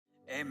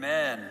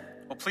Amen.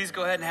 Well, please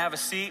go ahead and have a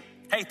seat.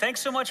 Hey,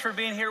 thanks so much for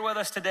being here with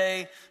us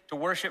today to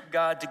worship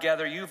God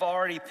together. You've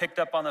already picked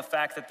up on the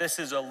fact that this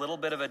is a little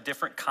bit of a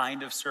different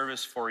kind of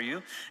service for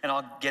you, and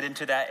I'll get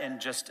into that in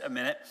just a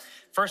minute.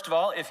 First of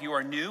all, if you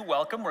are new,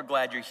 welcome. We're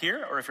glad you're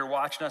here. Or if you're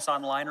watching us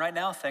online right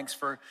now, thanks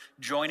for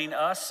joining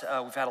us.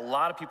 We've had a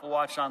lot of people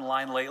watching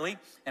online lately,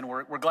 and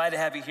we're glad to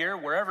have you here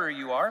wherever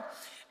you are.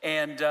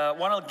 And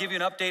want to give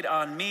you an update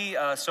on me.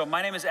 So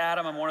my name is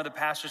Adam. I'm one of the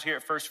pastors here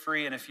at First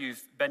Free. And if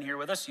you've been here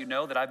with us, you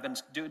know that I've been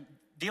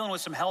dealing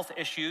with some health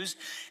issues.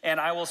 And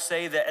I will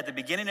say that at the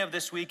beginning of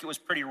this week, it was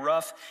pretty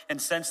rough. And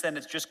since then,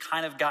 it's just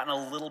kind of gotten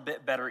a little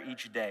bit better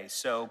each day.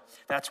 So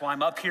that's why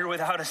I'm up here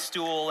without a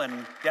stool.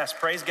 And yes,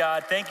 praise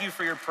God. Thank you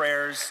for your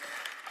prayers.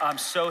 I'm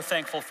so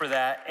thankful for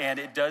that. And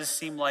it does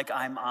seem like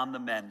I'm on the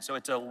mend. So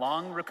it's a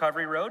long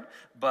recovery road,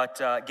 but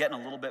getting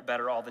a little bit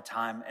better all the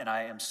time. And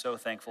I am so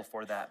thankful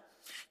for that.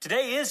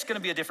 Today is going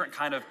to be a different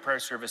kind of prayer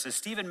service. As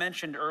Stephen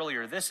mentioned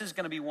earlier, this is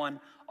going to be one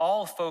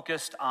all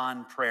focused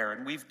on prayer.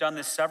 And we've done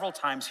this several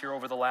times here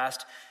over the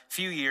last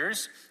few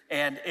years.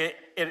 And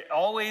it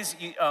always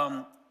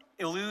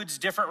eludes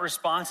different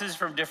responses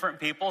from different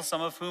people,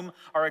 some of whom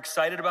are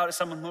excited about it,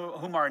 some of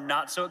whom are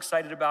not so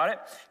excited about it,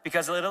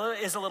 because it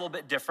is a little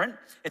bit different.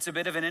 It's a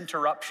bit of an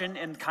interruption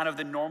in kind of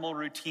the normal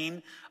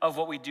routine of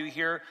what we do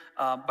here.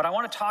 But I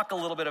want to talk a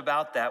little bit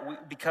about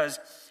that because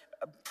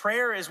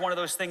prayer is one of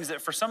those things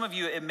that for some of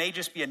you, it may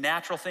just be a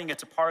natural thing.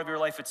 It's a part of your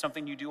life. It's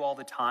something you do all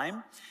the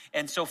time.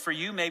 And so for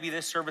you, maybe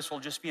this service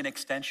will just be an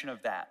extension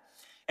of that.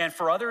 And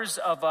for others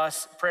of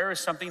us, prayer is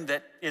something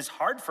that is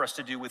hard for us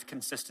to do with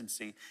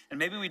consistency. And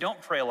maybe we don't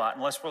pray a lot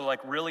unless we're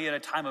like really in a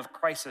time of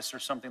crisis or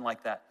something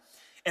like that.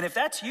 And if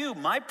that's you,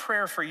 my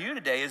prayer for you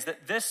today is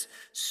that this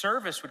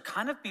service would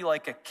kind of be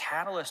like a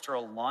catalyst or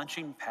a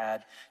launching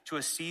pad to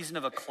a season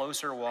of a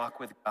closer walk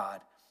with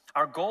God.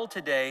 Our goal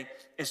today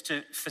is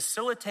to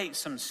facilitate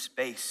some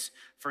space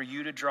for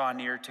you to draw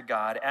near to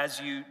God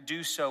as you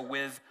do so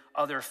with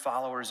other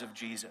followers of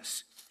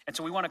Jesus. And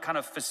so we want to kind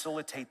of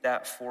facilitate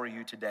that for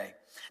you today.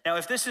 Now,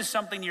 if this is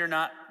something you're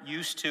not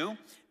used to,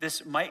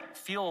 this might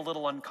feel a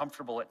little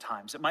uncomfortable at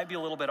times. It might be a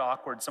little bit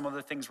awkward, some of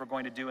the things we're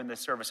going to do in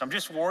this service. I'm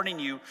just warning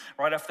you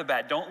right off the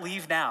bat. Don't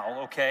leave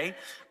now, okay?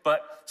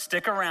 But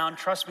stick around.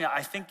 Trust me,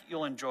 I think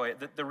you'll enjoy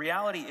it. The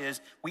reality is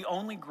we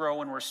only grow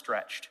when we're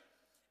stretched.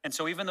 And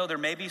so even though there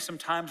may be some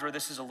times where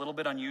this is a little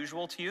bit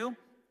unusual to you,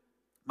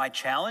 my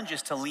challenge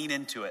is to lean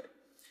into it.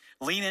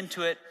 Lean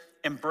into it,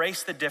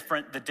 embrace the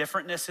different. The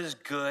differentness is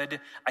good.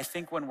 I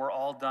think when we're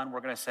all done,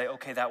 we're going to say,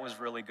 okay, that was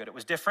really good. It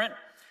was different,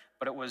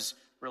 but it was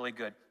really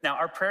good. Now,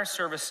 our prayer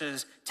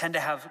services tend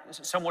to have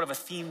somewhat of a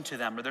theme to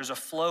them, or there's a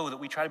flow that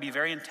we try to be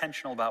very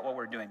intentional about what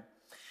we're doing.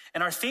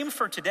 And our theme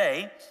for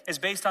today is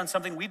based on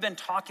something we've been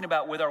talking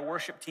about with our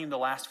worship team the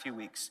last few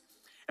weeks.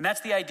 And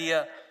that's the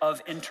idea of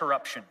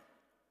interruption.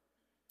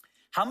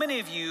 How many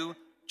of you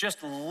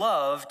just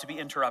love to be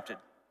interrupted?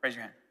 Raise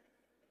your hand.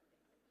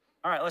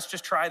 All right, let's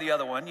just try the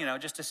other one,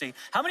 just to see.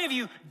 How many of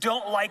you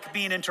don't like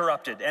being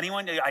interrupted?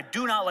 Anyone? I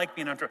do not like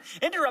being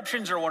interrupted.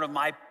 Interruptions are one of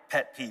my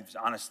pet peeves,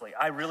 honestly.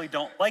 I really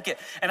don't like it.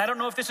 And I don't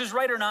know if this is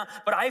right or not,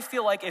 but I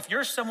feel like if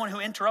you're someone who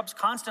interrupts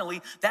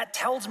constantly, that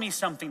tells me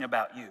something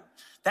about you.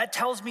 That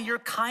tells me you're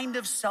kind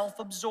of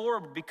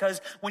self-absorbed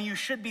because when you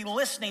should be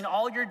listening,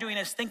 all you're doing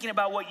is thinking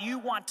about what you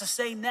want to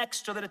say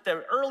next so that at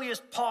the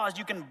earliest pause,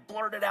 you can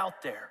blurt it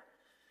out there.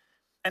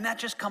 And that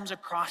just comes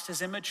across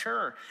as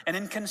immature and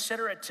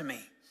inconsiderate to me.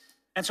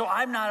 And so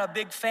I'm not a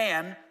big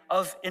fan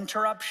of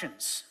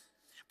interruptions.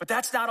 But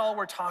that's not all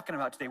we're talking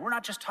about today. We're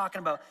not just talking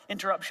about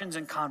interruptions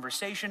in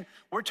conversation.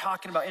 We're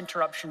talking about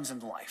interruptions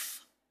in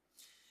life.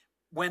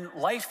 When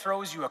life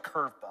throws you a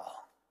curveball,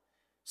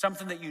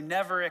 something that you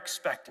never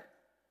expected,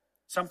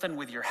 something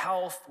with your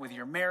health, with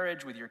your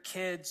marriage, with your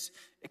kids,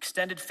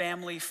 extended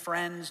family,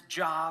 friends,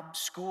 job,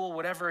 school,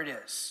 whatever it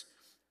is.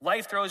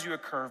 Life throws you a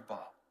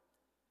curveball.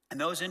 And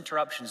those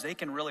interruptions, they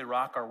can really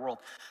rock our world.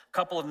 A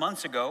couple of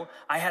months ago,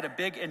 I had a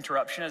big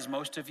interruption, as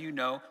most of you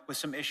know, with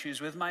some issues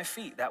with my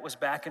feet. That was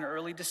back in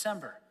early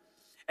December.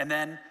 And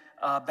then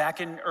back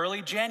in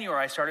early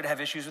January, I started to have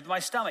issues with my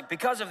stomach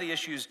because of the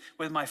issues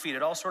with my feet.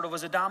 It all sort of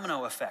was a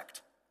domino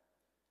effect.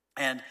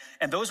 And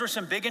those were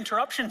some big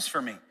interruptions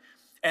for me.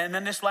 And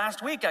then this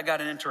last week, I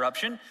got an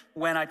interruption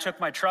when I took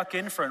my truck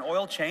in for an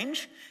oil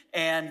change.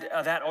 And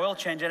that oil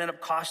change ended up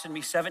costing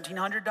me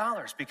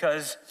 $1,700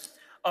 because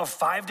of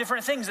 5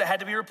 different things that had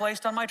to be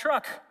replaced on my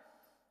truck.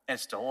 And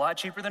it's still a lot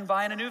cheaper than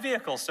buying a new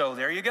vehicle. So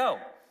there you go.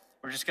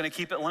 We're just going to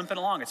keep it limping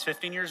along. It's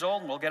 15 years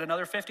old and we'll get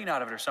another 15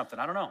 out of it or something.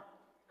 I don't know.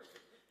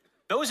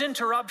 Those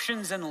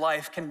interruptions in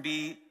life can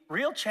be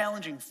real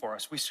challenging for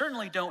us. We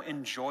certainly don't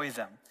enjoy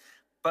them.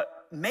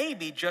 But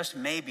maybe, just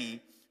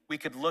maybe, we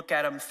could look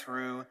at them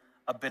through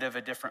a bit of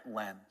a different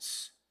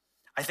lens.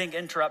 I think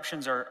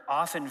interruptions are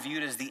often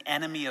viewed as the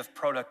enemy of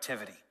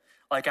productivity.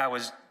 Like I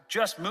was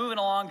just moving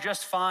along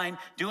just fine,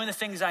 doing the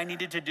things I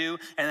needed to do,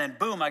 and then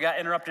boom, I got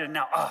interrupted, and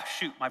now,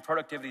 my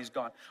productivity is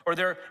gone. Or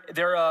they're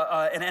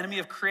an enemy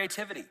of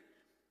creativity.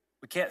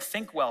 We can't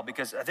think well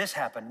because this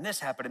happened, and this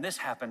happened, and this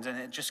happens, and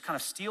it just kind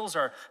of steals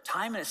our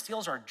time and it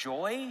steals our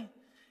joy,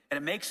 and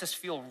it makes us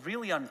feel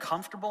really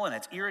uncomfortable, and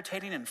it's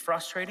irritating and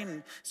frustrating.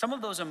 And some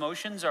of those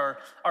emotions are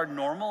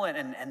normal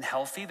and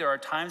healthy. There are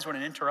times when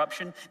an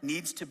interruption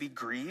needs to be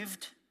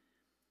grieved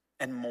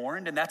and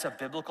mourned, and that's a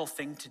biblical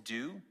thing to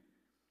do.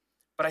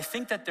 But I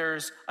think that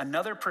there's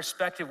another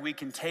perspective we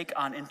can take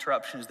on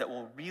interruptions that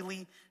will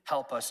really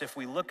help us if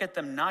we look at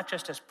them not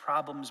just as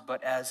problems,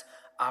 but as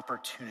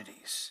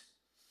opportunities.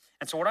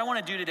 And so what I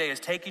want to do today is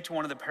take you to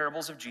one of the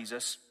parables of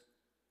Jesus.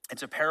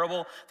 It's a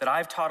parable that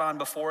I've taught on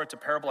before. It's a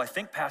parable I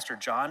think Pastor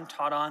John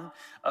taught on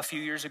a few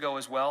years ago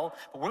as well.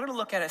 But we're going to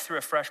look at it through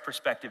a fresh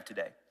perspective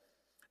today.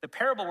 The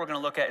parable we're going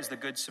to look at is the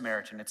Good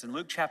Samaritan. It's in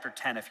Luke chapter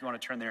 10, if you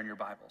want to turn there in your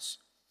Bibles.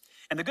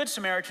 And the Good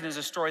Samaritan is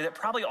a story that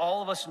probably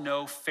all of us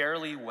know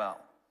fairly well.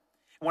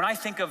 When I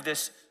think of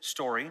this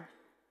story,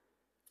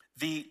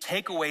 the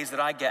takeaways that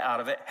I get out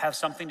of it have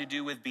something to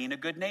do with being a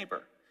good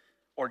neighbor,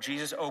 or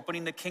Jesus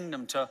opening the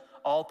kingdom to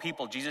all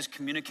people, Jesus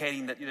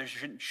communicating that there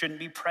shouldn't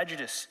be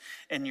prejudice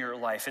in your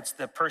life. It's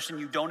the person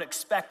you don't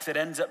expect that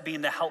ends up being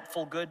the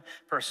helpful, good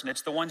person.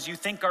 It's the ones you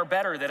think are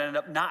better that end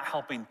up not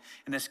helping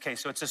in this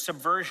case. So it's a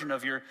subversion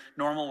of your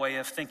normal way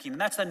of thinking.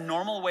 And that's the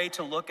normal way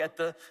to look at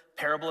the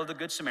parable of the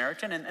Good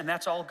Samaritan, and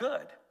that's all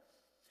good.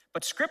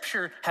 But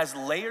Scripture has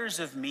layers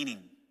of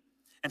meaning.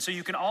 And so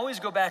you can always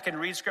go back and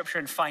read Scripture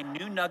and find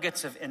new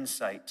nuggets of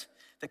insight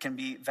that can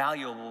be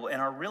valuable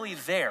and are really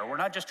there. We're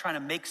not just trying to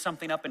make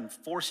something up and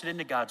force it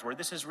into God's word.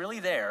 This is really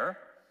there,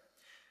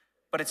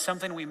 but it's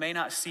something we may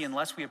not see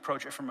unless we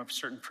approach it from a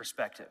certain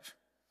perspective.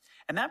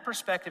 And that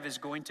perspective is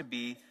going to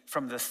be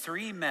from the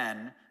three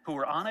men who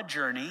were on a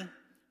journey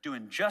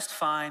doing just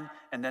fine,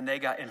 and then they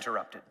got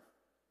interrupted.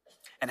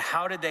 And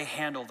how did they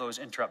handle those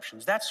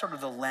interruptions? That's sort of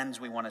the lens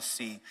we want to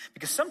see,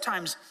 because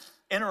sometimes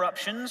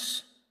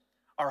interruptions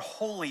are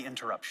holy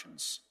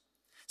interruptions.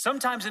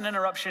 Sometimes an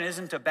interruption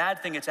isn't a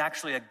bad thing, it's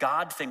actually a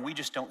God thing. We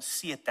just don't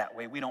see it that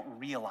way. We don't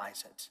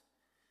realize it.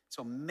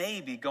 So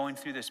maybe going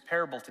through this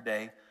parable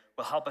today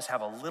will help us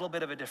have a little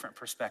bit of a different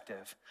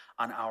perspective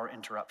on our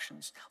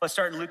interruptions. Let's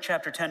start in Luke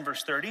chapter 10,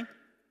 verse 30.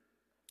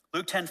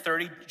 Luke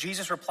 10:30,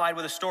 Jesus replied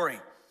with a story.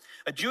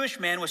 A Jewish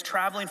man was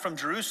traveling from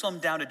Jerusalem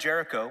down to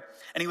Jericho,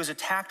 and he was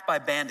attacked by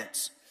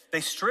bandits.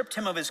 They stripped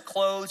him of his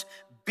clothes,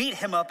 beat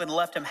him up, and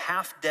left him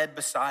half dead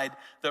beside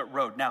the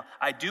road. Now,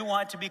 I do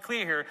want to be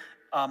clear here.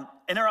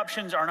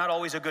 Interruptions are not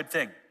always a good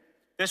thing.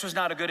 This was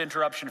not a good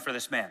interruption for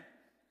this man.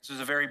 This was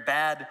a very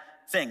bad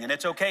thing, and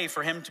it's okay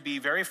for him to be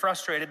very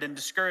frustrated and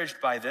discouraged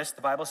by this.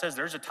 The Bible says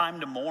there's a time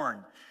to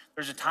mourn.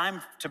 There's a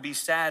time to be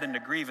sad and to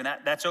grieve, and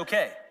that's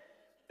okay.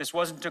 This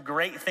wasn't a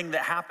great thing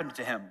that happened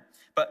to him.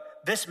 But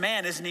this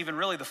man isn't even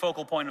really the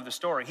focal point of the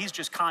story. He's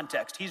just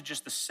context. He's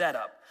just the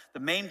setup. The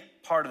main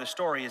part of the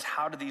story is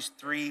how do these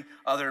three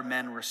other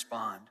men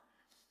respond?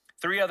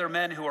 Three other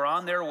men who are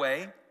on their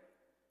way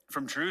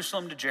from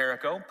Jerusalem to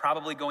Jericho,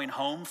 probably going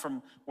home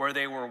from where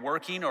they were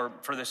working, or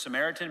for the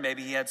Samaritan,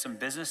 maybe he had some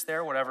business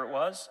there, whatever it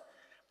was.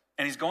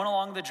 And he's going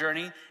along the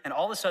journey, and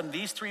all of a sudden,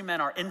 these three men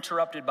are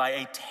interrupted by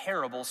a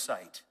terrible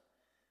sight.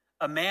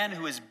 A man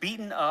who is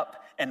beaten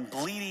up and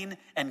bleeding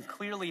and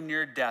clearly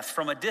near death.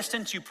 From a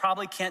distance, you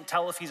probably can't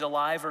tell if he's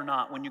alive or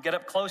not. When you get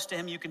up close to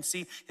him, you can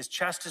see his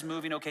chest is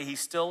moving. Okay,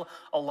 he's still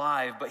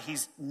alive, but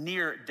he's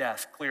near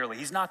death, clearly.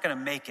 He's not going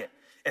to make it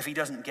if he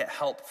doesn't get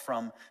help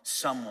from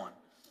someone.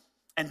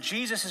 And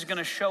Jesus is going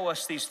to show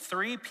us these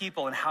three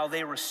people and how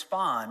they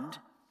respond.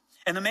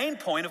 And the main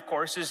point, of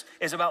course,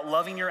 is about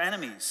loving your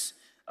enemies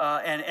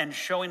and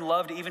showing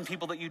love to even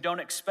people that you don't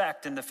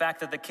expect. And the fact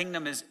that the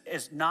kingdom is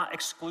not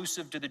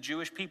exclusive to the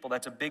Jewish people.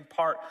 That's a big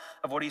part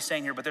of what he's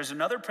saying here. But there's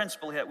another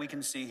principle that we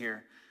can see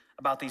here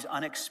about these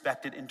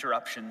unexpected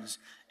interruptions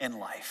in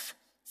life.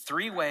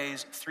 Three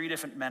ways, three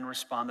different men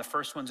respond. The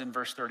first one's in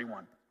verse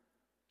 31.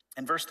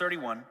 In verse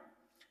 31,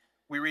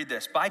 we read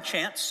this. By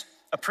chance,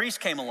 a priest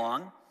came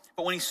along,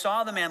 but when he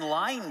saw the man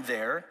lying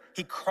there,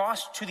 he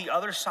crossed to the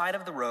other side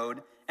of the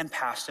road and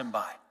passed him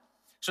by.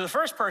 So the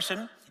first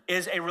person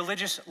is a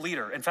religious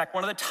leader. In fact,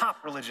 one of the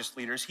top religious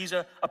leaders. He's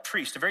a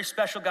priest, a very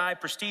special guy,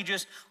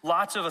 prestigious,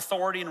 lots of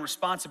authority and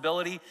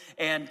responsibility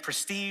and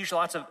prestige,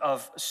 lots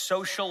of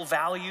social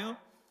value.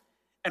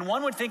 And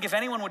one would think if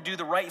anyone would do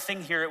the right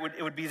thing here,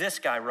 it would be this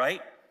guy,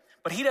 right?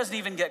 But he doesn't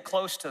even get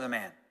close to the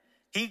man.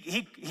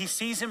 He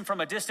sees him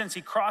from a distance.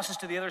 He crosses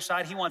to the other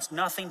side. He wants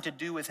nothing to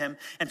do with him.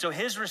 And so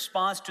his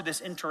response to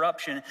this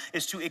interruption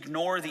is to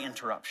ignore the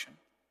interruption.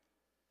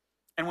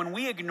 And when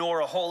we ignore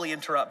a holy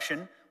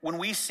interruption, when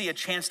we see a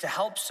chance to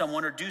help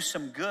someone or do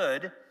some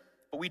good,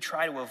 but we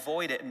try to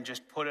avoid it and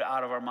just put it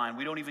out of our mind,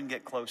 we don't even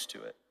get close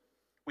to it.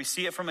 We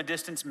see it from a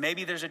distance.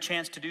 Maybe there's a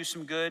chance to do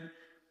some good,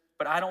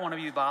 but I don't want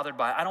to be bothered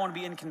by it. I don't want to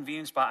be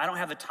inconvenienced by it. I don't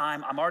have the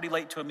time. I'm already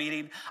late to a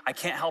meeting. I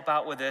can't help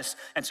out with this.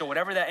 And so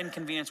whatever that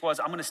inconvenience was,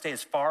 I'm going to stay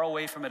as far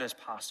away from it as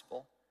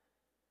possible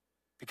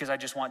because I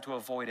just want to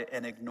avoid it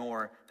and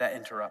ignore that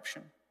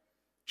interruption.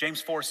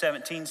 James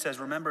 4:17 says,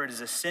 remember, it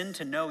is a sin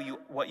to know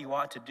what you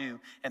ought to do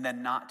and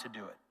then not to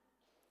do it.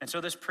 And so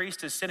this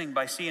priest is sinning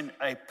by seeing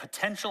a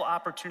potential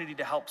opportunity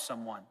to help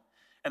someone.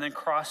 and then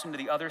cross into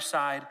the other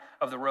side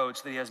of the road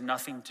so that he has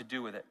nothing to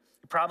do with it.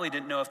 He probably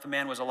didn't know if the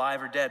man was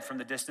alive or dead from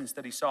the distance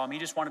that he saw him. He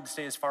just wanted to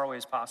stay as far away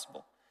as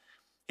possible.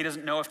 He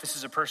doesn't know if this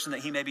is a person that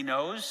he maybe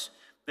knows.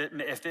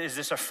 Is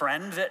this a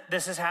friend that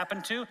this has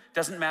happened to?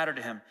 Doesn't matter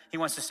to him. He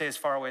wants to stay as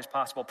far away as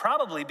possible.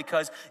 Probably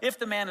because if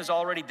the man is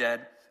already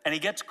dead and he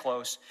gets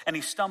close and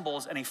he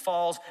stumbles and he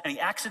falls and he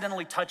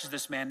accidentally touches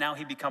this man, now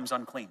he becomes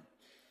unclean.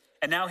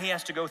 And now he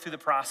has to go through the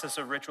process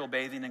of ritual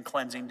bathing and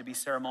cleansing to be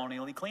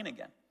ceremonially clean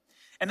again.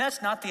 And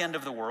that's not the end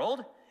of the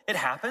world. It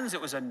happens.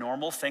 It was a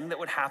normal thing that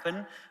would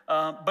happen.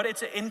 But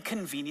it's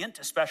inconvenient,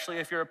 especially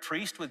if you're a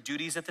priest with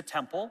duties at the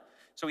temple.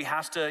 So he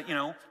has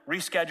to,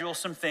 reschedule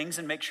some things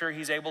and make sure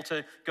he's able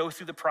to go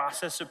through the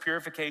process of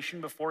purification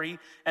before he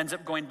ends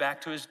up going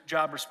back to his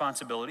job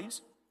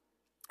responsibilities.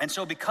 And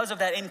so because of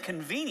that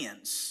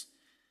inconvenience,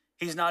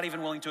 he's not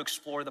even willing to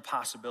explore the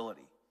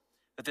possibility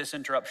that this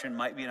interruption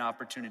might be an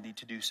opportunity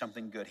to do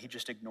something good. He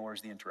just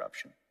ignores the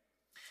interruption.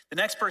 The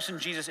next person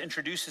Jesus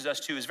introduces us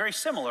to is very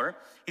similar.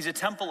 He's a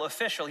temple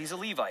official. He's a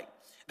Levite.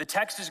 The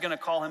text is going to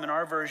call him in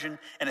our version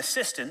an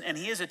assistant, and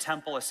he is a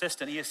temple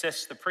assistant. He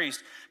assists the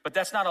priest, but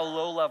that's not a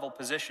low-level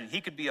position.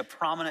 He could be a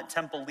prominent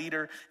temple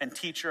leader and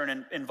teacher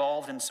and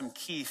involved in some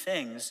key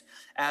things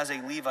as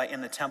a Levite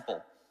in the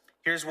temple.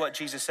 Here's what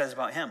Jesus says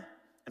about him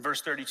in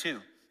verse 32.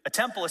 A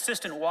temple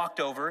assistant walked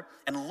over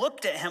and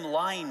looked at him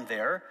lying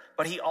there,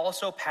 but he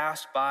also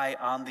passed by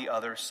on the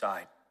other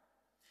side.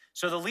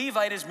 So the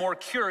Levite is more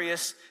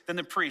curious than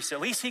the priest. At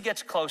least he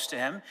gets close to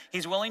him.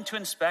 He's willing to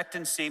inspect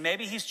and see.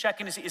 Maybe he's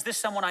checking to see, is this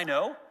someone I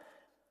know?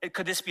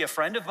 Could this be a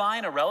friend of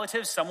mine, a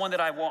relative, someone that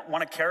I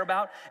want to care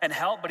about and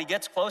help? But he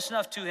gets close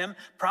enough to him,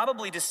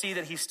 probably to see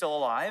that he's still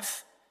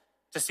alive,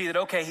 to see that,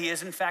 okay, he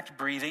is in fact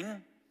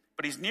breathing,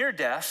 but he's near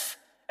death,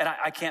 and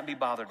I can't be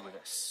bothered with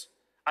this.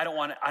 I don't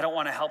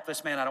want to help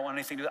this man. I don't want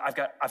anything to do.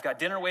 I've got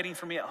dinner waiting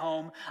for me at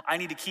home. I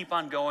need to keep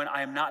on going.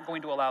 I am not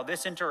going to allow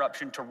this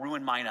interruption to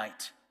ruin my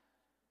night.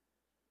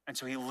 And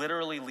so he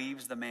literally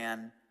leaves the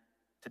man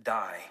to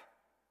die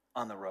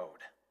on the road.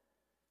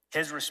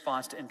 His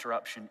response to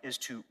interruption is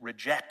to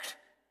reject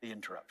the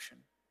interruption,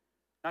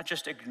 not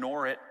just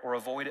ignore it or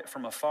avoid it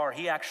from afar.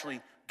 He actually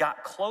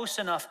got close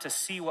enough to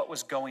see what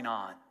was going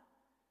on,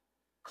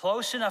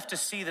 close enough to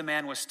see the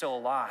man was still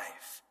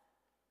alive,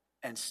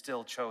 and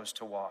still chose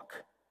to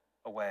walk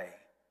away.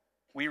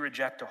 We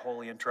reject a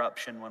holy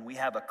interruption when we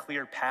have a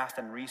clear path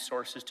and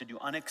resources to do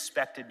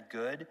unexpected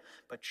good,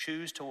 but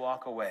choose to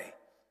walk away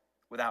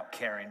without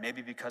caring,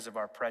 maybe because of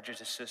our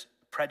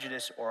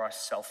prejudice or our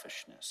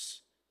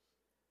selfishness.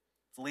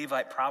 The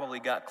Levite probably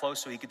got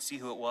close so he could see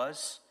who it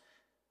was.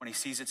 When he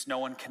sees it's no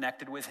one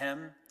connected with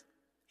him,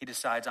 he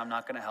decides, I'm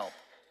not going to help.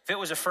 If it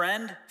was a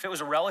friend, if it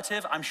was a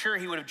relative, I'm sure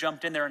he would have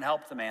jumped in there and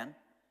helped the man.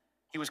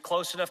 He was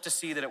close enough to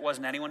see that it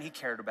wasn't anyone he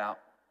cared about.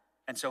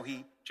 And so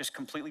he just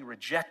completely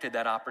rejected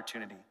that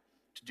opportunity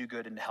to do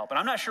good and to help. And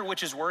I'm not sure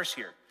which is worse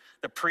here.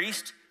 The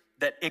priest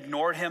that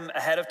ignored him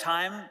ahead of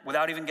time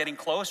without even getting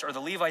close, or the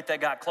Levite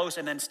that got close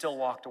and then still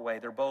walked away.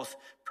 They're both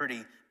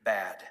pretty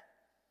bad.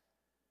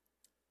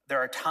 There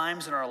are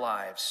times in our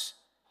lives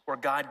where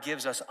God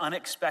gives us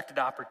unexpected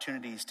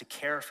opportunities to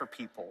care for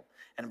people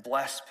and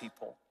bless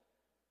people,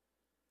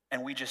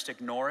 and we just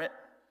ignore it,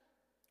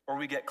 or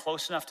we get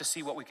close enough to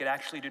see what we could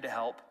actually do to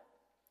help,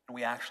 and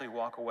we actually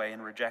walk away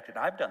and reject it.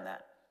 I've done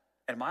that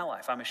in my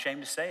life. I'm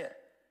ashamed to say it,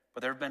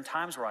 but there have been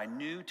times where I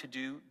knew to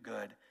do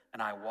good,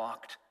 and I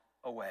walked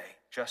away,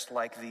 just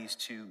like these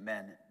two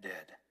men did.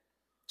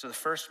 So the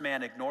first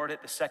man ignored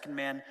it. The second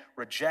man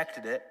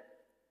rejected it.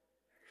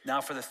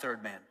 Now for the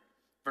third man.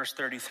 Verse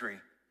 33.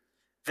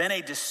 Then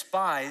a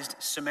despised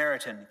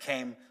Samaritan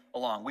came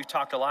along. We've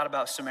talked a lot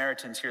about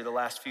Samaritans here the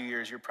last few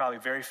years. You're probably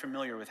very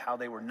familiar with how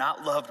they were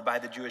not loved by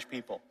the Jewish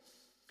people.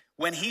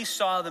 When he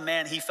saw the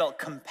man, he felt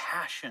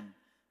compassion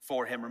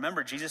for him.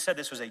 Remember, Jesus said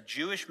this was a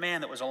Jewish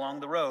man that was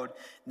along the road.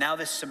 Now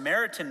this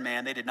Samaritan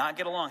man, they did not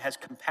get along, has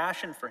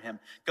compassion for him.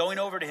 Going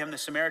over to him, the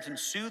Samaritan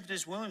soothed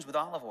his wounds with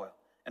olive oil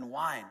and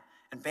wine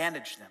and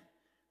bandaged them.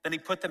 Then he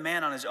put the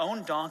man on his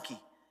own donkey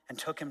and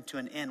took him to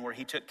an inn where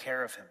he took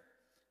care of him.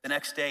 The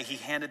next day he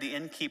handed the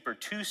innkeeper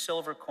 2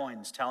 silver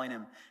coins, telling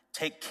him,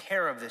 take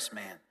care of this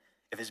man.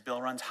 If his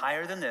bill runs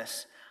higher than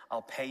this,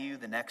 I'll pay you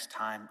the next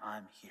time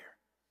I'm here.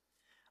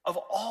 Of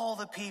all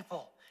the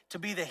people to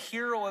be the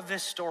hero of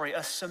this story,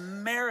 a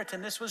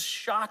Samaritan, this was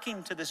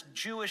shocking to this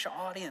Jewish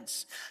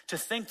audience to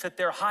think that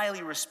their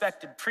highly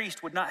respected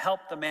priest would not help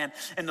the man,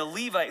 and the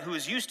Levite, who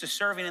was used to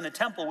serving in the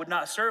temple, would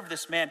not serve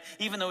this man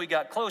even though he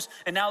got close.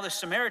 And now the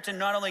Samaritan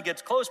not only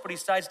gets close, but he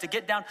decides to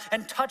get down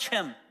and touch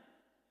him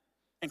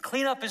and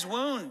clean up his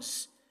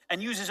wounds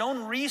and use his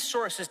own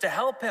resources to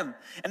help him.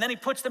 And then he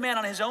puts the man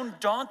on his own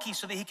donkey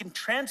so that he can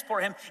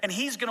transport him, and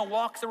he's gonna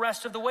walk the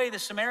rest of the way, the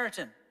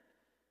Samaritan.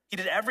 He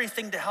did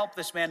everything to help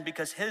this man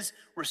because his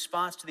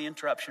response to the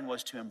interruption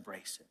was to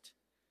embrace it,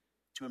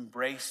 to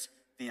embrace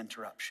the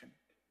interruption.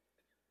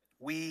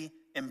 We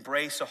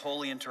embrace a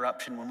holy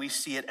interruption when we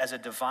see it as a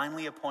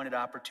divinely appointed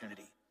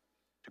opportunity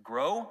to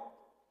grow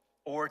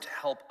or to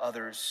help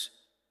others,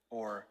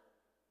 or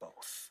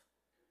both.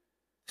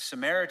 The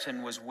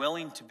Samaritan was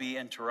willing to be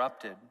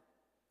interrupted,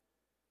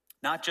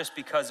 not just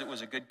because it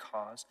was a good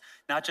cause,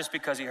 not just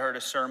because he heard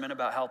a sermon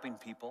about helping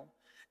people,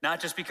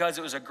 not just because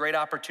it was a great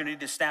opportunity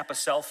to snap a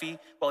selfie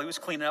while he was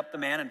cleaning up the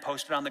man and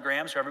post it on the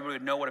gram so everybody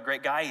would know what a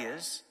great guy he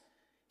is.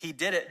 He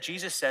did it,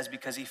 Jesus says,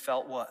 because he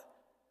felt what?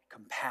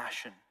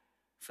 Compassion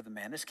for the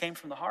man. This came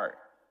from the heart.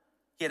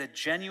 He had a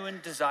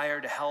genuine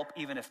desire to help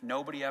even if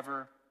nobody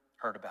ever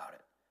heard about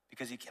it,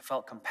 because he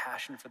felt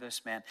compassion for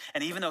this man.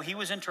 And even though he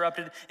was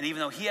interrupted, and even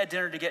though he had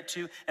dinner to get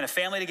to, and a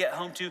family to get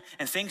home to,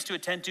 and things to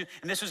attend to,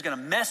 and this was gonna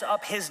mess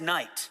up his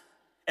night,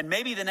 and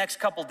maybe the next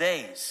couple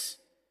days,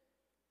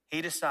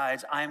 he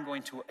decides, I am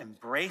going to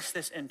embrace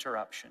this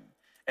interruption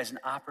as an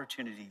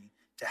opportunity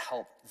to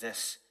help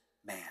this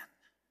man.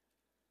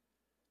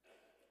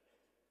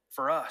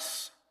 For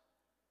us,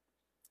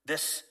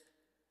 this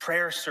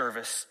prayer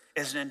service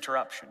is an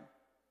interruption.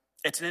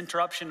 It's an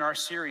interruption in our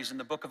series in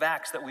the book of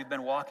Acts that we've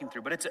been walking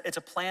through, but it's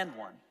a planned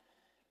one.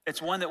 It's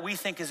one that we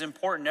think is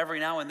important every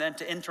now and then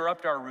to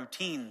interrupt our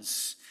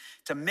routines,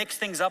 to mix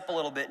things up a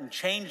little bit and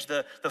change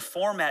the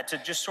format, to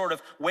just sort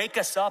of wake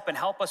us up and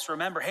help us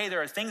remember, hey,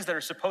 there are things that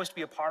are supposed to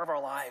be a part of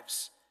our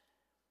lives.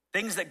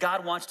 Things that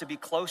God wants to be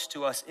close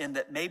to us in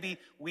that maybe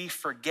we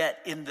forget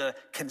in the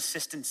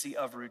consistency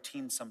of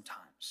routine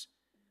sometimes.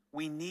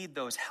 We need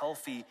those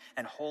healthy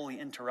and holy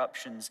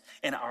interruptions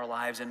in our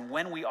lives. And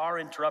when we are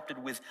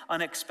interrupted with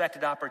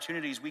unexpected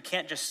opportunities, we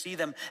can't just see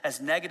them as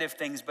negative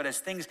things, but as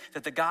things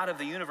that the God of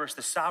the universe,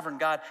 the sovereign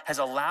God, has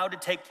allowed to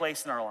take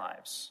place in our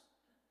lives.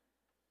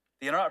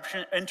 The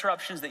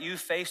interruptions that you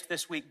faced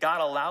this week,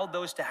 God allowed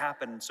those to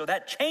happen. So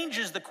that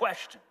changes the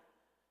question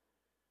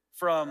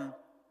from,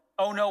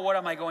 oh no, what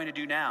am I going to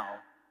do now?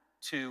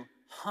 To,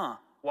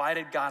 why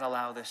did God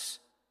allow this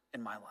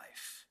in my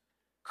life?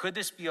 Could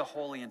this be a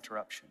holy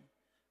interruption?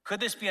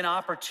 Could this be an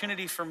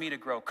opportunity for me to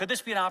grow? Could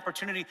this be an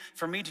opportunity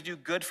for me to do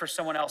good for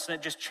someone else? And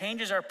it just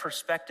changes our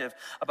perspective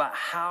about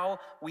how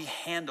we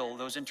handle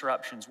those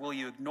interruptions. Will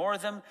you ignore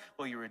them?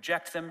 Will you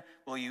reject them?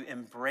 Will you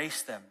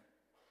embrace them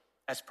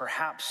as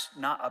perhaps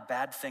not a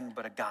bad thing,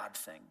 but a God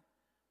thing,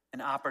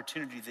 an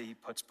opportunity that he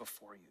puts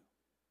before you?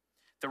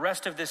 The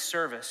rest of this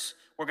service,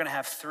 we're going to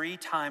have 3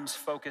 times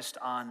focused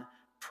on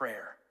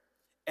prayer.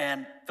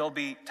 And there'll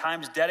be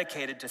times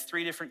dedicated to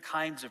 3 different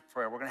kinds of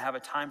prayer. We're going to have a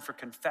time for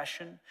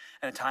confession,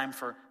 and a time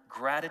for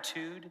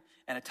gratitude,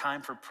 and a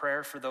time for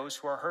prayer for those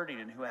who are hurting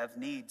and who have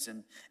needs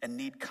and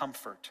need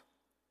comfort.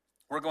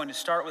 We're going to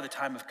start with a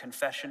time of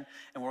confession,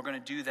 and we're going to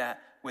do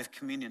that with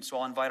communion. So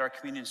I'll invite our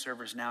communion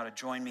servers now to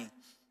join me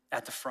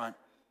at the front.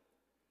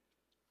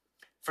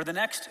 For the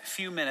next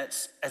few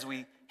minutes, as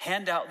we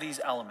hand out these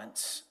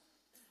elements,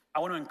 I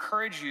want to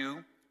encourage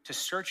you to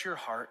search your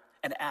heart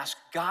and ask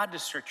God to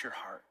search your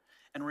heart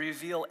and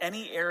reveal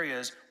any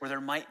areas where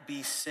there might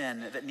be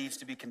sin that needs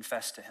to be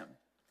confessed to him.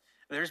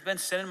 There's been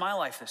sin in my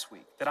life this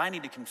week that I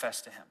need to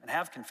confess to him and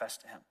have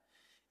confessed to him.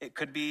 It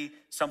could be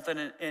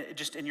something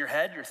just in your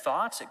head, your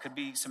thoughts. It could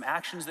be some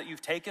actions that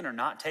you've taken or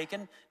not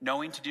taken,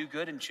 knowing to do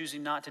good and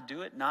choosing not to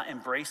do it, not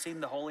embracing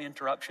the holy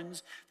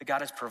interruptions that God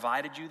has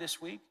provided you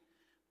this week.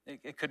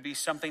 It could be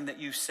something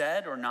that you've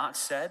said or not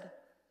said.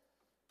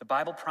 The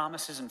Bible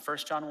promises in 1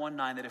 John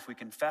 1:9 that if we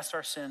confess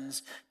our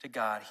sins to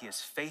God, he is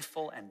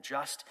faithful and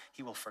just.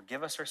 He will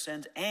forgive us our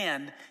sins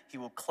and he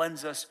will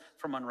cleanse us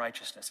from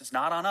unrighteousness. It's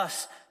not on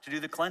us to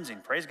do the cleansing.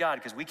 Praise God,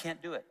 because we can't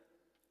do it.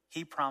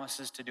 He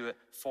promises to do it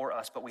for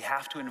us, but we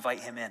have to invite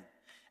him in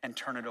and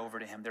turn it over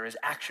to him. There is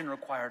action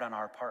required on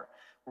our part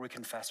where we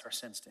confess our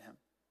sins to him.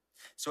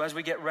 So as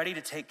we get ready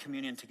to take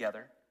communion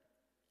together,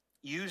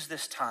 use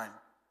this time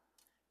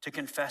to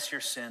confess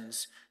your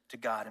sins to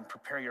God and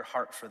prepare your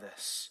heart for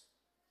this.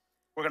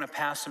 We're going to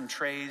pass some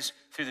trays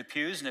through the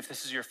pews, and if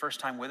this is your first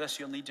time with us,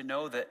 you'll need to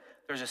know that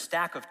there's a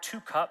stack of 2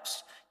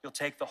 cups. You'll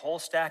take the whole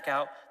stack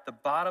out. The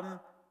bottom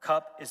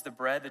cup is the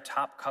bread, the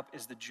top cup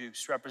is the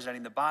juice,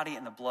 representing the body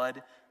and the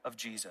blood of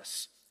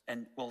Jesus.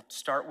 And we'll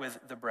start with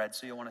the bread,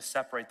 so you'll want to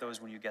separate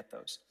those when you get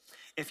those.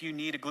 If you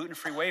need a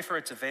gluten-free wafer,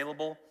 it's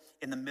available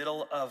in the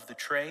middle of the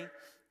tray.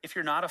 If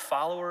you're not a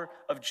follower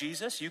of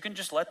Jesus, you can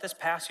just let this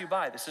pass you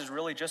by. This is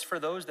really just for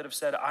those that have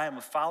said, I am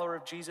a follower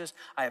of Jesus,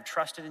 I have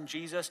trusted in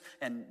Jesus,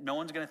 and no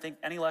one's going to think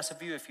any less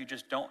of you if you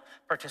just don't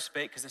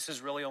participate, because this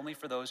is really only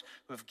for those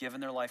who have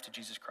given their life to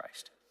Jesus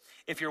Christ.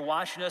 If you're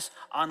watching us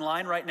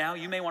online right now,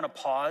 you may want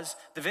to pause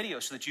the video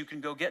so that you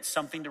can go get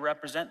something to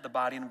represent the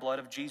body and blood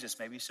of Jesus,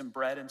 maybe some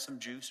bread and some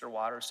juice or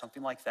water or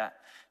something like that,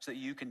 so that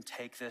you can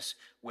take this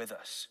with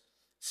us.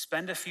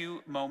 Spend a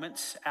few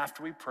moments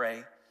after we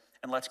pray,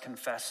 and let's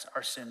confess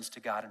our sins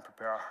to God and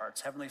prepare our hearts.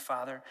 Heavenly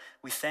Father,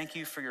 we thank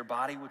you for your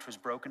body which was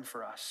broken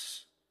for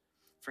us,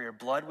 for your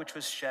blood which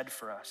was shed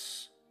for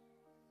us.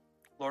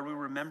 Lord, we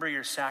remember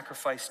your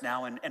sacrifice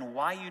now and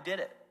why you did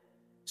it,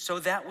 so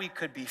that we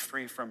could be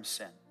free from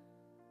sin.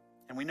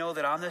 And we know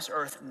that on this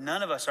earth,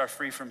 none of us are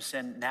free from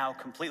sin now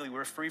completely.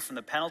 We're free from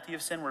the penalty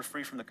of sin. We're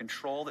free from the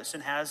control that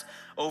sin has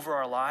over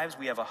our lives.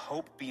 We have a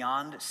hope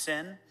beyond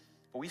sin,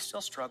 but we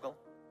still struggle.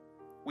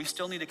 We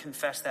still need to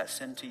confess that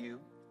sin to you.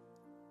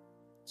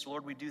 So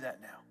Lord, we do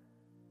that now.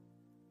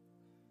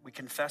 We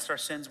confess our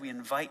sins. We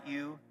invite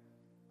you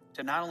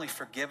to not only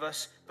forgive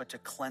us, but to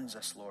cleanse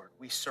us, Lord.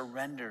 We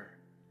surrender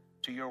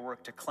to your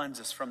work to cleanse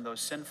us from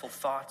those sinful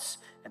thoughts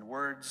and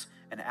words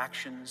and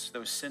actions,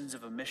 those sins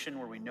of omission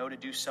where we know to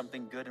do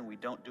something good and we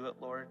don't do it,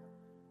 Lord.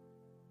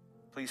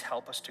 Please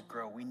help us to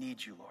grow. We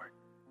need you, Lord.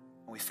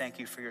 And we thank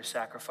you for your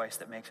sacrifice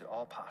that makes it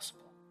all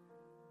possible.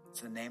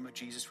 It's in the name of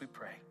Jesus we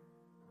pray.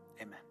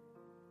 Amen.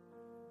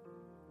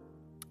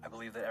 I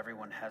believe that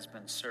everyone has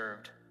been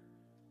served.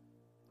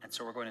 And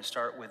so we're going to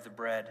start with the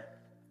bread.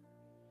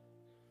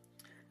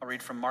 I'll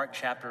read from Mark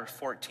chapter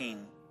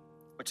 14,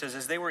 which says,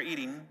 as they were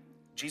eating,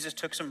 Jesus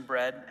took some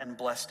bread and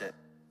blessed it.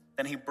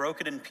 Then he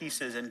broke it in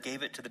pieces and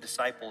gave it to the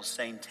disciples,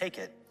 saying, take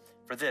it,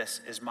 for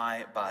this is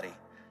my body.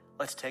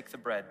 Let's take the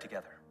bread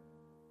together.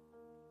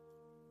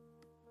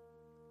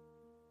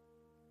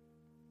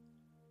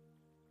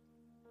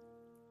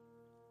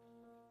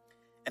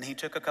 And he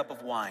took a cup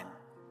of wine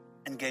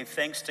and gave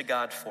thanks to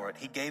God for it.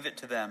 He gave it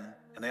to them,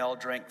 and they all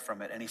drank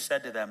from it. And he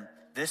said to them,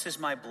 this is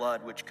my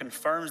blood, which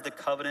confirms the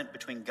covenant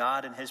between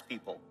God and his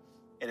people.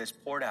 It is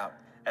poured out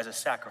as a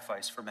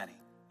sacrifice for many.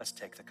 Let's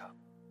take the cup.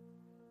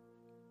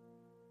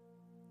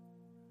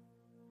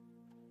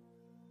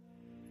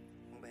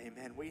 Well,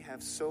 amen. We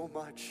have so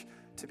much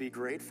to be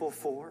grateful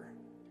for.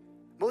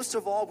 Most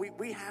of all,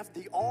 we have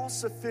the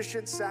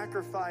all-sufficient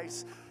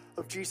sacrifice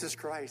of Jesus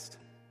Christ.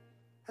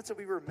 That's what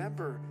we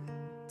remember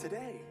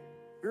today.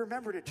 We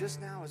remembered it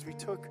just now as we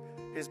took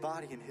his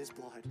body and his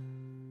blood.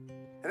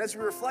 And as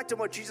we reflect on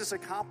what Jesus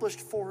accomplished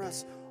for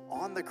us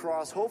on the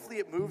cross, hopefully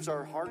it moves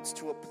our hearts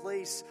to a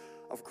place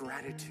of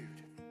gratitude.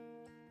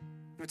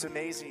 It's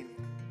amazing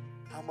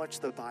how much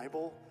the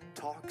Bible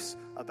talks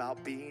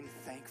about being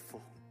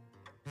thankful.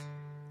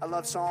 I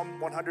love Psalm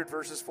 100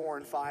 verses 4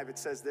 and 5. It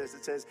says this,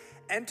 it says,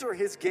 enter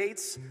his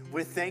gates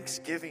with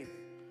thanksgiving.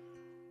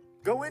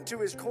 Go into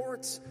his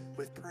courts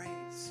with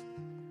praise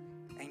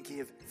and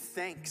give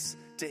thanks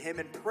to him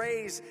and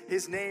praise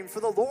his name. For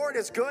the Lord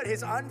is good.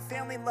 His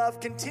unfailing love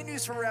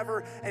continues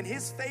forever, and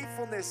his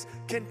faithfulness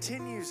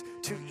continues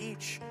to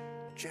each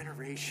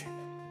generation.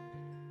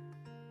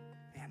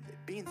 Man,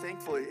 being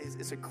thankful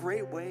is a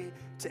great way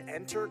to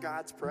enter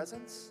God's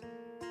presence.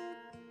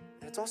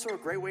 And it's also a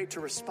great way to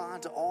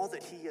respond to all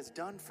that he has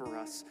done for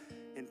us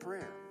in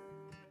prayer.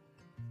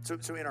 So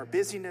in our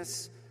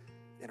busyness,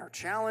 in our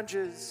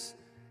challenges,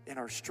 in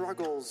our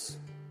struggles,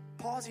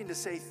 pausing to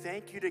say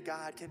thank you to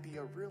God can be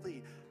a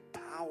really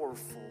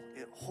powerful,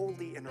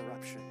 holy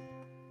interruption,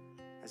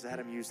 as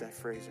Adam used that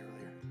phrase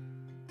earlier.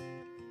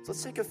 So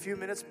let's take a few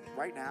minutes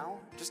right now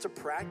just to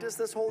practice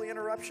this holy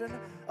interruption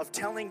of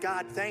telling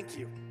God thank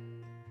you.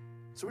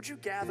 So would you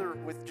gather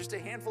with just a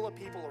handful of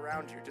people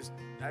around you, just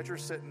as you're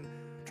sitting,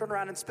 turn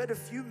around and spend a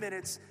few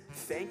minutes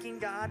thanking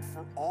God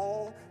for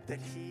all that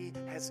he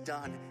has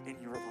done in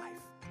your life.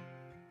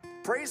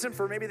 Praise him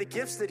for maybe the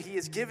gifts that he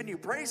has given you.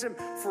 Praise him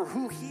for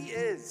who he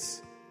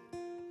is.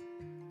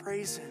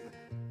 Praise him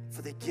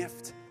for the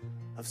gift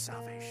of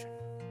salvation.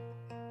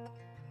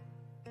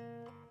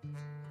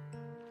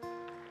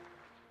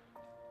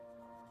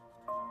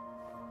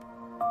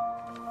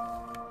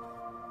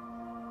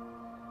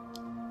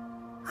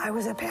 I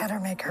was a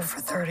pattern maker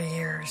for 30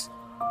 years.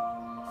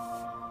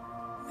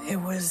 It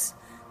was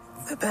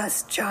the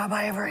best job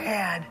I ever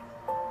had.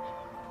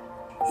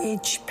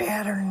 Each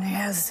pattern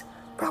has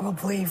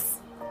probably,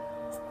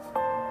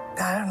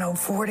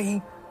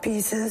 40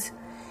 pieces,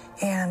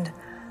 and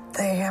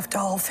they have to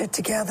all fit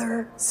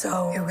together,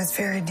 so it was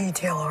very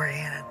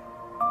detail-oriented.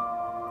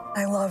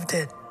 I loved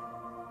it.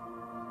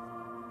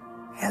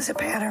 As a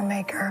pattern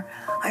maker,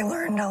 I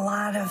learned a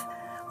lot of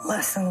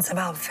lessons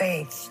about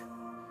faith.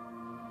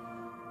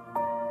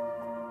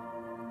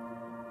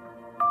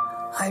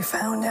 I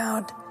found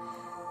out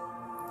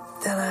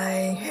that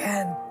I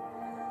had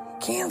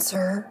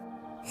cancer,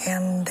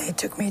 and they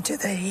took me to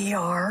the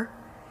ER.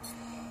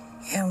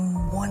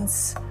 And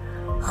once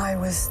I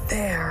was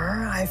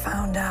there, I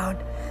found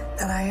out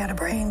that I had a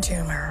brain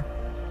tumor.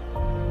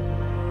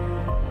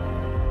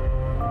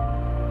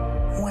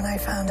 When I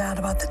found out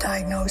about the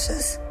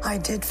diagnosis, I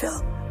did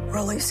feel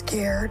really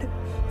scared.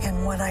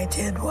 And what I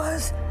did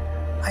was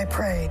I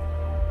prayed.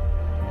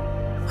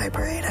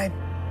 I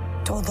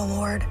told the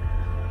Lord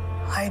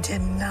I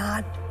did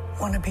not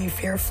want to be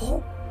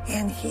fearful,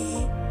 and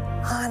he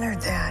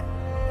honored that.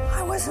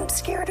 I wasn't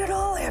scared at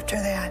all after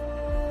that.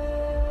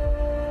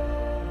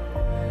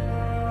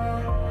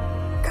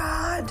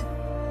 God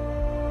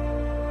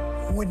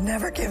would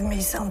never give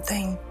me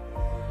something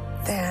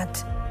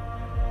that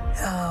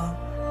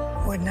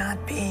would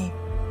not be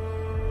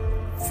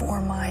for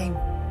my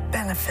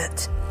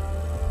benefit.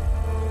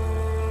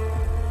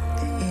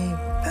 The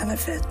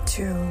benefit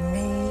to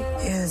me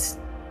is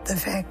the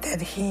fact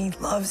that he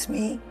loves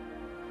me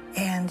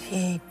and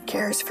he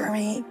cares for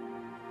me,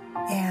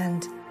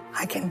 and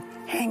I can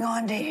hang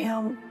on to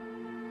him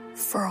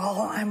for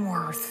all I'm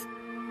worth.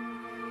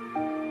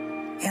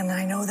 And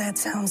I know that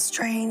sounds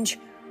strange.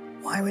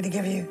 Why would he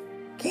give you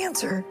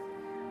cancer?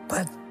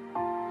 But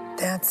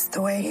that's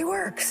the way he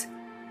works.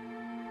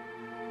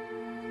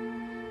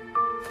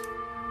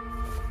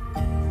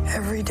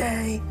 every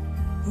day,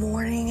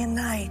 morning and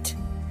night,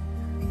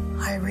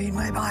 I read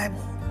my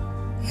Bible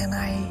and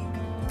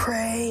I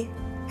pray,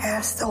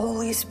 ask the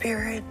Holy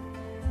Spirit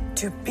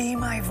to be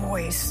my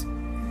voice,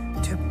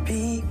 to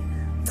be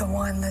the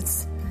one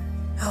that's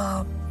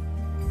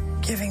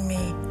giving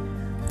me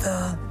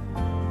the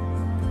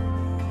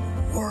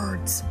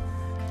words.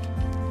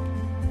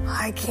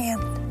 I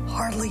can't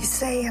hardly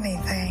say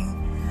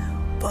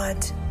anything,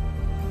 but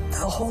the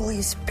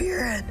Holy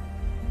Spirit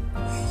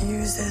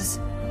uses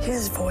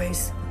His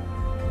voice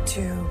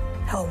to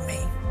help me.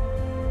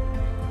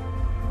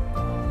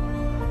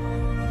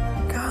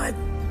 God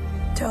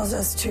tells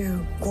us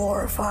to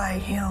glorify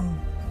Him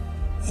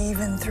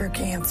even through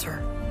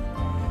cancer.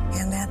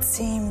 And that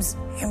seems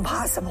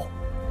impossible,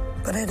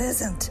 but it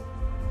isn't.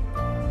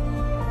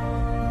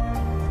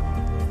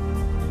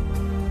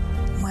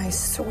 My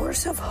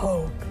source of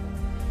hope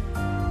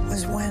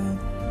was when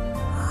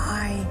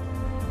I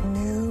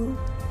knew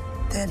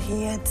that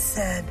He had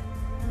said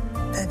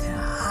that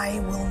I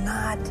will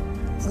not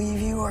leave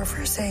you or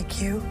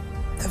forsake you.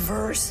 The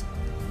verse,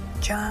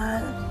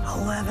 John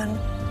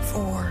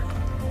 11:4,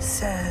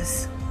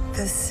 says,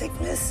 "The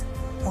sickness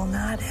will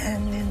not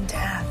end in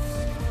death.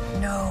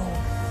 No,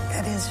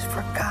 that is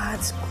for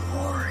God's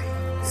glory,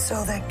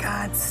 so that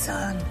God's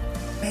Son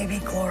may be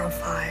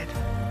glorified."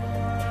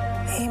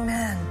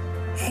 Amen.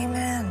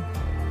 Amen.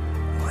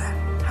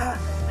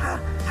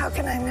 How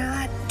can I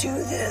not do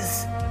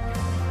this?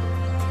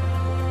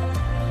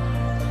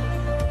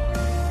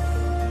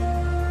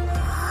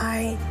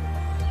 I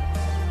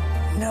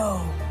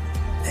know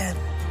that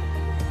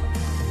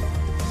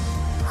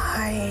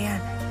I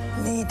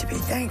need to be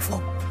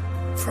thankful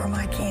for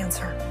my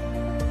cancer.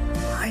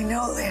 I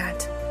know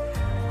that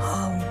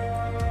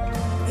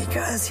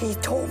because He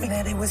told me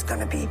that it was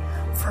going to be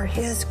for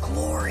His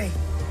glory.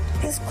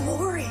 His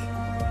glory.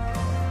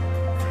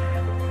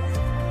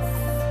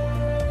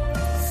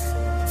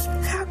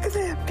 How could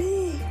that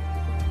be?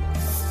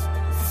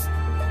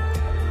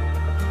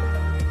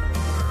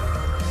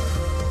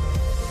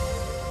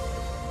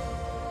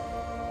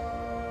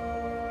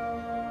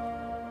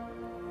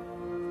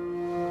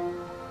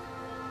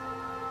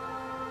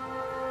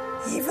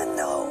 Even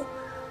though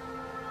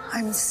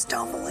I'm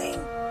stumbling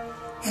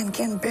and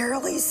can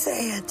barely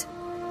say it,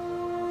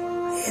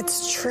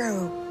 it's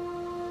true.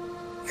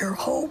 Your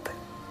hope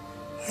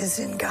is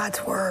in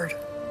God's Word.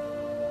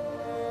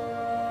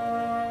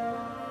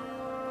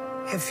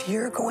 If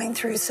you're going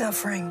through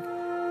suffering,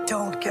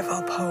 don't give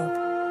up hope.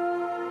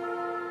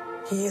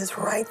 He is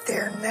right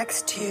there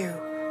next to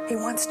you. He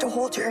wants to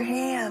hold your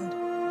hand,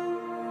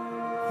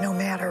 no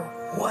matter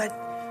what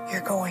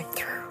you're going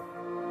through.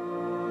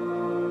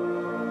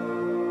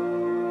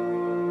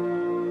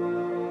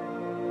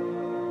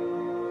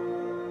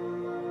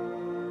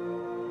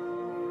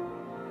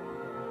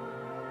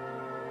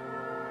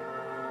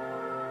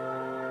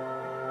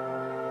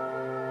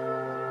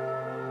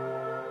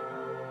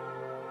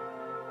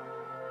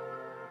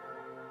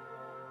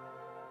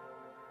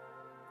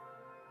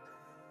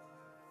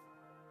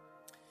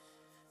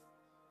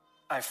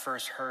 I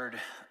first heard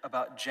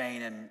about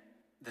Jane and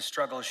the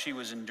struggle she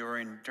was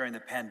enduring during the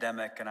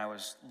pandemic, and I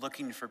was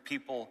looking for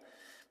people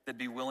that'd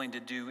be willing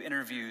to do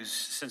interviews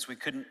since we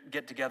couldn't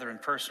get together in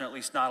person, at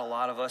least not a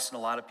lot of us, and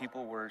a lot of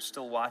people were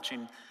still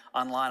watching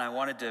online. I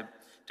wanted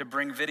to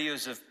bring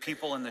videos of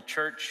people in the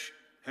church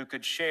who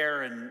could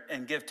share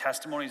and give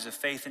testimonies of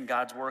faith in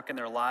God's work in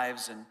their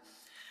lives. And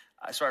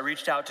so I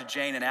reached out to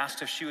Jane and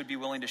asked if she would be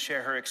willing to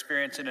share her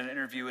experience in an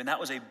interview, and that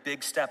was a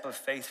big step of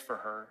faith for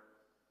her.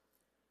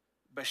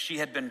 But she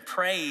had been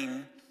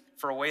praying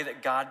for a way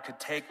that God could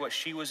take what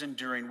she was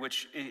enduring,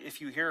 which if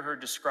you hear her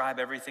describe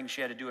everything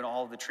she had to do in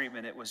all of the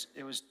treatment, it was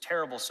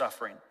terrible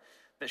suffering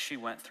that she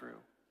went through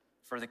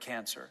for the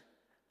cancer.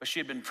 But she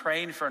had been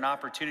praying for an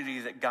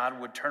opportunity that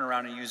God would turn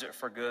around and use it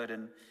for good.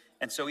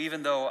 And so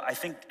even though I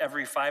think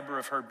every fiber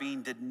of her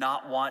being did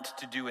not want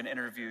to do an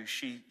interview,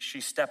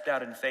 she stepped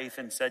out in faith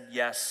and said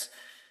yes,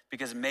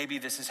 because maybe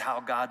this is how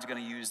God's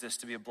going to use this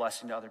to be a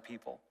blessing to other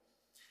people.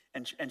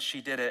 And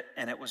she did it,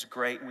 and it was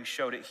great, and we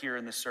showed it here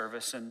in the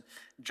service. And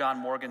John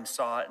Morgan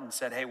saw it and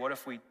said, hey, what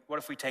if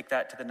we take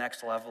that to the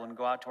next level and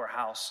go out to our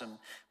house? And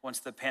once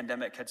the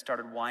pandemic had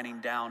started winding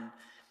down,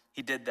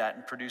 he did that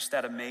and produced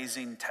that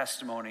amazing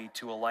testimony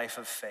to a life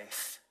of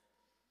faith.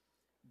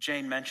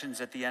 Jane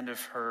mentions at the end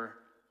of her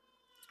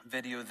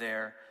video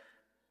there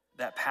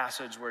that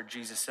passage where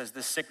Jesus says,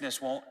 this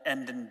sickness won't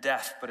end in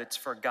death, but it's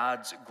for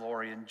God's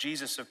glory. And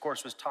Jesus, of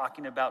course, was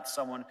talking about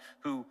someone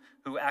who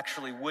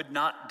actually would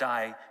not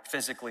die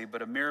physically,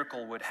 but a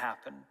miracle would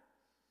happen.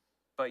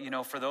 But,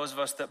 for those of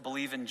us that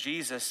believe in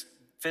Jesus,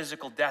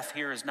 physical death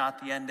here is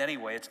not the end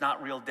anyway. It's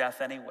not real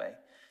death anyway.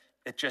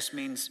 It just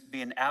means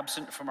being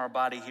absent from our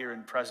body here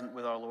and present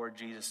with our Lord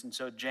Jesus. And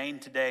so Jane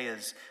today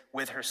is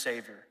with her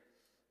Savior,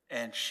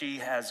 and she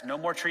has no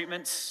more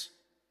treatments,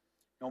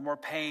 no more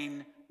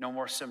pain, no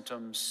more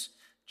symptoms,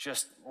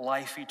 just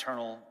life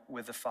eternal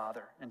with the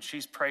Father. And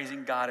she's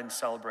praising God and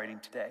celebrating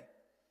today.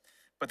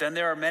 But then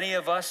there are many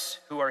of us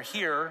who are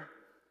here,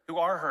 who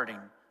are hurting,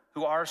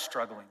 who are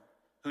struggling,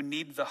 who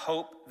need the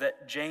hope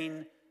that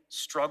Jane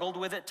struggled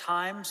with at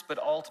times, but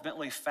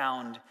ultimately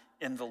found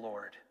in the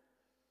Lord.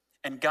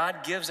 And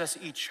God gives us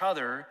each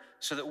other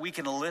so that we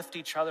can lift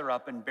each other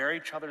up and bear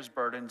each other's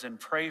burdens and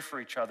pray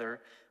for each other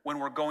when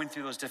we're going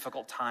through those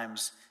difficult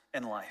times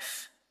in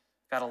life.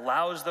 God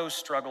allows those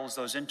struggles,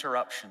 those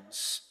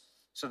interruptions,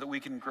 so that we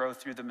can grow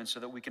through them and so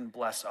that we can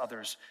bless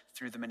others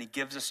through them. And he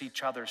gives us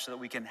each other so that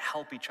we can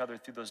help each other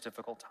through those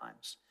difficult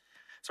times.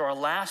 So our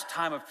last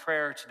time of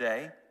prayer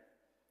today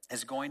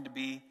is going to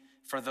be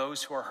for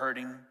those who are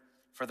hurting,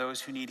 for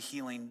those who need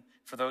healing,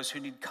 for those who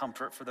need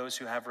comfort, for those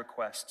who have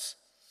requests.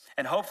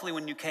 And hopefully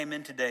when you came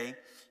in today,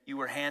 you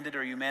were handed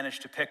or you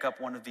managed to pick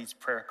up one of these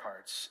prayer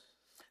cards.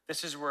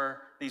 This is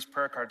where these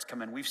prayer cards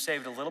come in. We've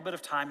saved a little bit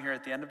of time here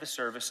at the end of the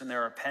service, and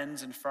there are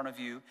pens in front of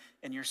you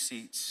in your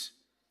seats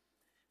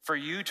for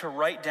you to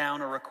write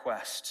down a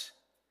request.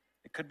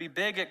 It could be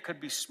big, it could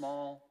be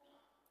small.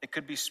 It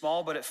could be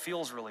small, but it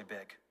feels really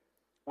big.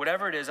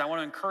 Whatever it is, I want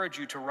to encourage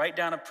you to write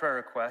down a prayer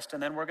request,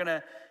 and then we're going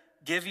to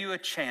give you a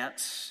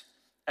chance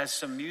as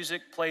some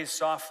music plays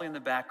softly in the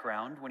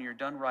background when you're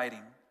done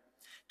writing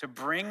to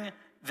bring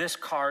this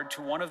card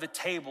to one of the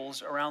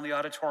tables around the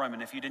auditorium.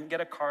 And if you didn't get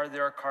a card,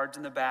 there are cards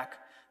in the back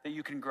that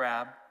you can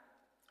grab.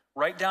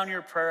 Write down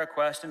your prayer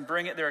request and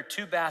bring it. There are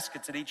 2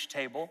 baskets at each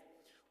table.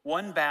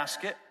 One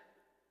basket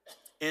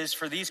is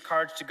for these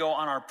cards to go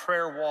on our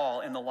prayer wall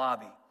in the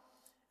lobby.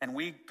 And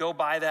we go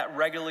by that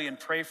regularly and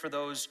pray for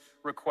those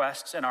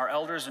requests, and our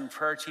elders and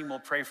prayer team will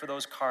pray for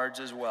those cards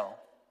as well.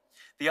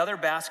 The other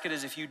basket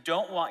is if you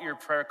don't want your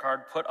prayer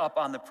card put up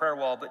on the prayer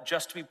wall, but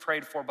just to be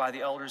prayed for by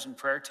the elders and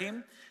prayer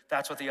team,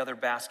 that's what the other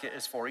basket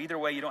is for. Either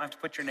way, you don't have to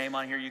put your name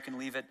on here. You can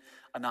leave it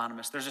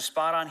anonymous. There's a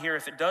spot on here,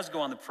 if it does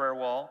go on the prayer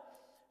wall,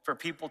 for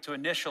people to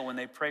initial when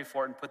they pray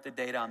for it and put the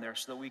date on there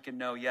so that we can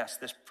know, yes,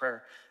 this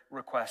prayer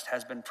request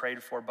has been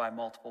prayed for by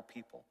multiple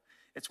people.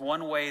 It's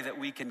one way that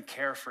we can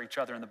care for each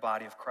other in the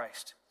body of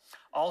Christ.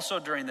 Also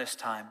during this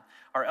time,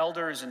 our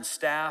elders and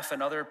staff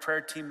and other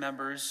prayer team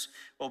members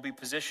will be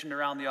positioned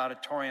around the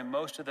auditorium.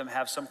 Most of them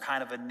have some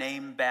kind of a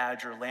name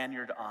badge or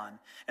lanyard on,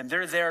 and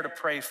they're there to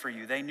pray for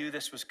you. They knew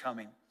this was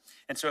coming.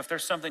 And so if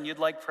there's something you'd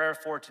like prayer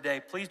for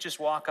today, please just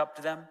walk up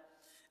to them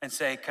and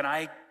say, can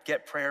I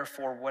get prayer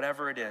for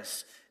whatever it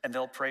is? And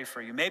they'll pray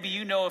for you. Maybe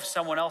you know of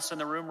someone else in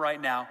the room right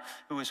now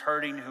who is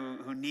hurting,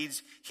 who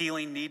needs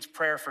healing, needs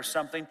prayer for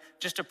something.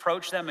 Just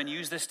approach them and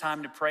use this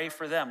time to pray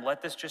for them.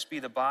 Let this just be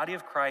the body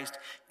of Christ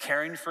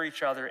caring for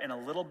each other. In a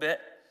little bit,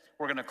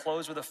 we're going to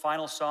close with a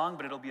final song,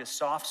 but it'll be a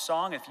soft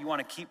song. If you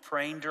want to keep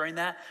praying during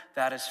that,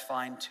 that is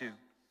fine too.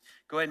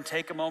 Go ahead and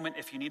take a moment.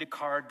 If you need a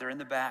card, they're in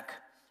the back.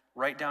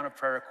 Write down a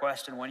prayer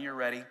request, and when you're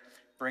ready,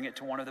 bring it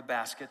to one of the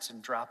baskets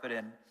and drop it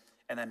in,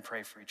 and then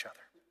pray for each other.